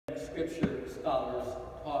Scripture scholars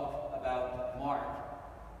talk about Mark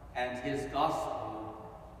and his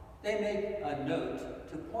gospel, they make a note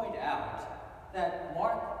to point out that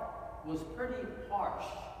Mark was pretty harsh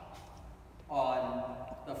on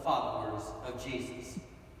the followers of Jesus,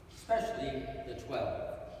 especially the 12.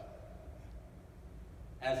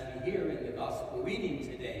 As we hear in the gospel reading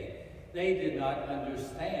today, they did not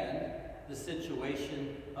understand the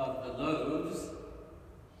situation of the loaves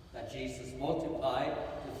that Jesus multiplied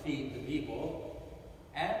to feed the people,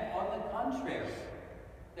 and on the contrary,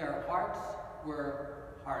 their hearts were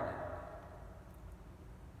hardened.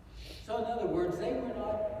 So in other words, they were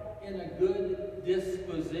not in a good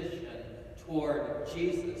disposition toward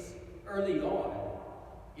Jesus early on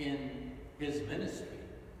in his ministry.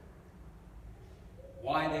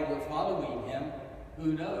 Why they were following him,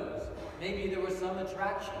 who knows? Maybe there was some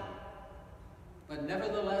attraction. But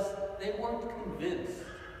nevertheless, they weren't convinced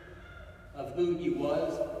of who he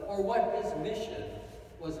was or what his mission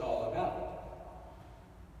was all about.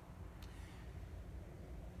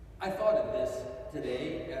 I thought of this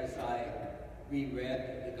today as I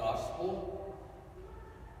reread the gospel.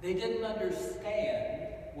 They didn't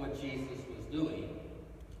understand what Jesus was doing.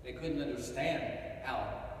 They couldn't understand how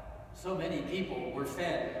so many people were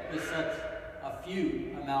fed with such a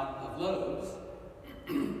few amount of loaves.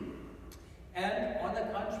 And on the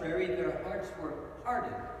contrary, their hearts were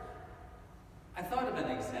hardened. I thought of an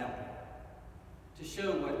example to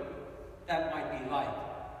show what that might be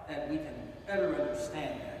like, that we can better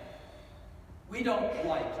understand that. We don't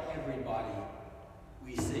like everybody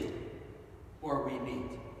we see or we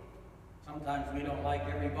meet. Sometimes we don't like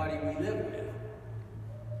everybody we live with.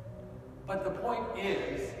 But the point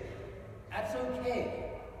is, that's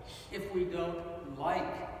okay if we don't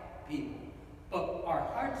like people. But our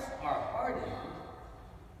hearts are hardened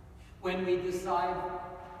when we decide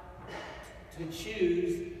to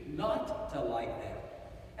choose not to like them.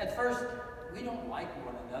 At first, we don't like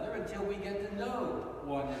one another until we get to know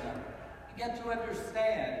one another. We get to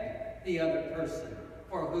understand the other person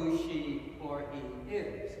for who she or he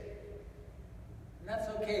is. And that's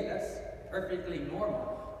okay, that's perfectly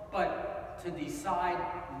normal. But to decide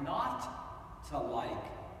not to like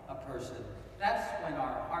a person, that's when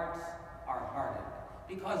our hearts are hardened.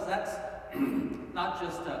 Because that's not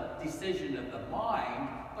just a decision of the mind,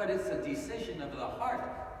 but it's a decision of the heart.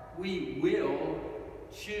 We will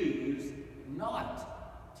choose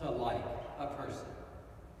not to like a person.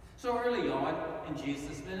 So early on in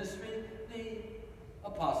Jesus' ministry, the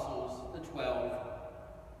apostles, the 12,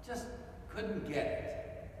 just couldn't get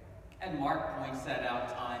it. And Mark points that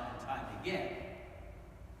out time and time again.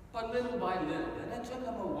 But little by little, and it took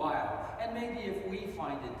them a while, and maybe if we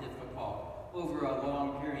find it difficult over a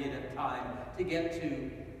long period of time to get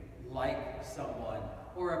to like someone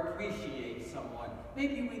or appreciate someone,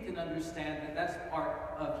 maybe we can understand that that's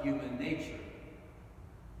part of human nature.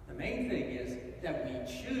 The main thing is that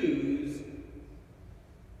we choose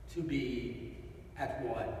to be at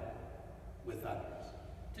one with others,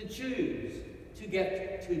 to choose to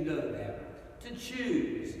get to know them, to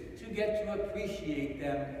choose to get to appreciate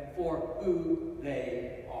them for who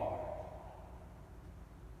they are.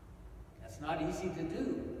 That's not easy to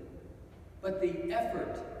do, but the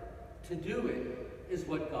effort to do it is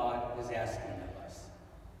what God is asking of us.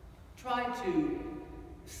 Try to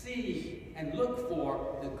see and look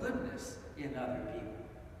for the goodness in other people.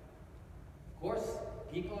 Of course,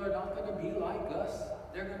 people are not going to be like us.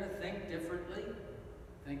 They're going to think differently.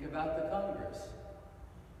 Think about the Congress.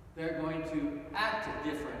 They're going to act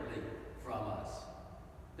differently from us.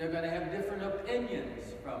 They're going to have different opinions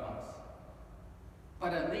from us.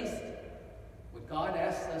 But at least what God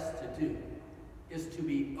asks us to do is to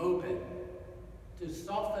be open, to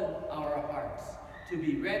soften our hearts, to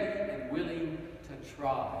be ready and willing to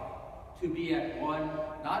try, to be at one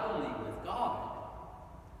not only with God,